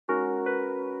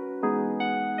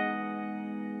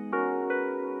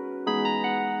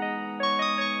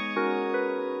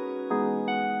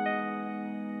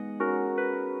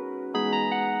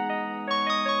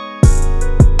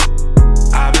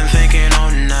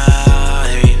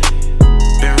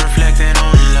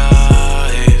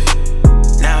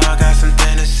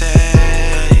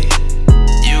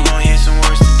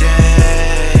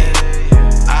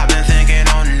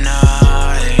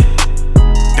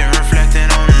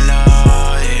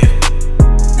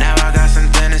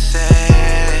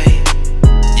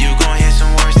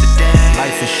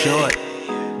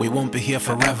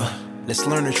forever. Let's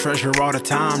learn to treasure all the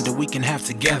time that we can have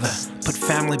together. Put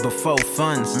family before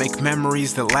funds, make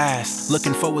memories that last.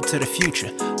 Looking forward to the future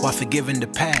while forgiving the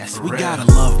past. We gotta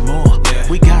love more,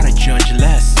 we gotta judge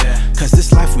less. Cause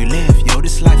this life we live, yo,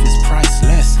 this life is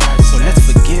priceless. So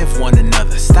let's forgive one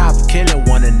another, stop killing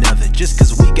one another. Just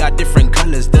cause we got different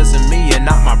colors doesn't mean you're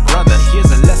not my brother.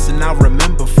 Here's a lesson I'll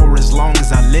remember for as long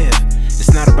as I live.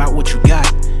 It's not about what you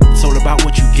got, it's all about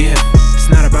what you give. It's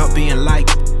not about being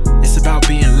liked, it's about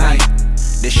being light.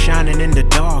 They're shining in the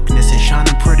darkness and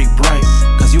shining pretty bright.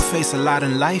 Cause you face a lot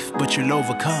in life, but you'll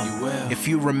overcome. If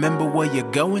you remember where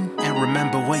you're going and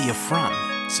remember where you're from.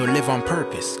 So live on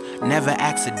purpose, never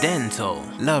accidental.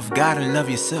 Love God and love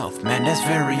yourself, man, that's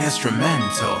very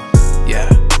instrumental. Yeah.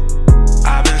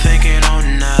 I've been thinking all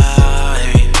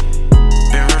night,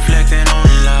 been reflecting on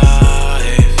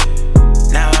life.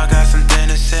 Now I got something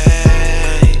to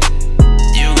say,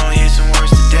 you gon' hear some words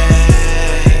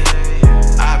today.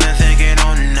 I've been thinking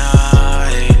all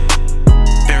night,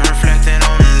 been reflecting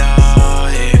on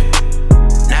life.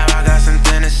 Now I got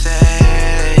something to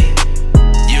say,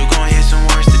 you gon' hear some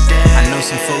words today. I know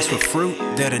some folks with fruit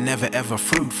that are never ever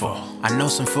fruitful. I know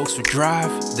some folks with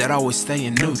drive that always stay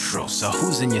in neutral. So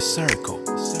who's in your circle?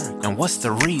 And what's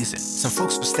the reason? Some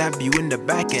folks will stab you in the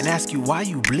back and ask you why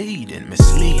you bleeding.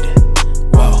 Misleading.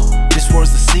 Whoa, this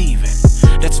world's deceiving.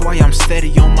 That's why I'm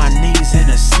steady on my knees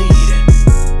interceding.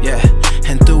 Yeah,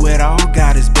 and through it all,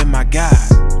 God has been my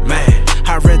guide. Man,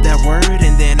 I read that word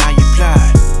and then I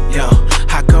applied. Yo,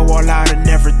 I go all out in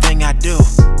everything I do.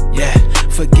 Yeah,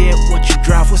 forget what you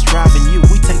drive, what's driving you.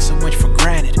 We take so much for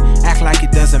granted, act like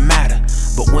it doesn't matter.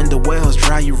 But when the well's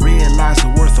dry, you realize the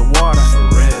worth of water. For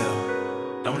real.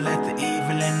 Don't let the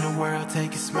evil in the world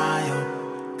take your smile.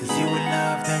 Cause you were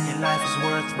loved and your life is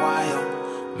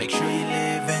worthwhile. Make sure you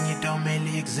live and you don't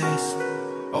merely exist.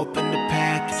 Open the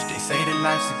package, they say that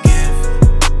life's a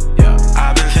gift. Yeah.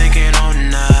 I've been thinking all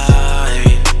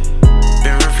night,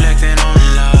 been reflecting on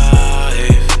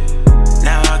life.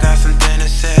 Now I got something to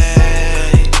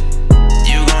say,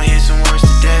 you gon' hear some words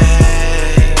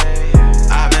today.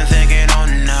 I've been thinking all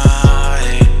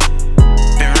night,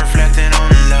 been reflecting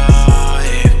on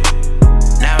life.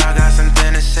 Now I got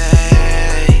something to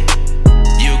say,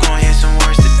 you gon' hear some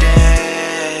words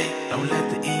today. Don't let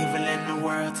the evil in the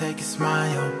world take your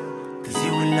smile. Cause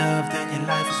you were loved and your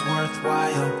life is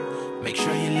worthwhile. Make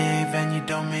sure you live and you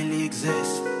don't merely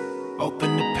exist.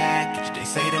 Open the package, they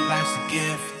say that life's a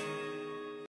gift.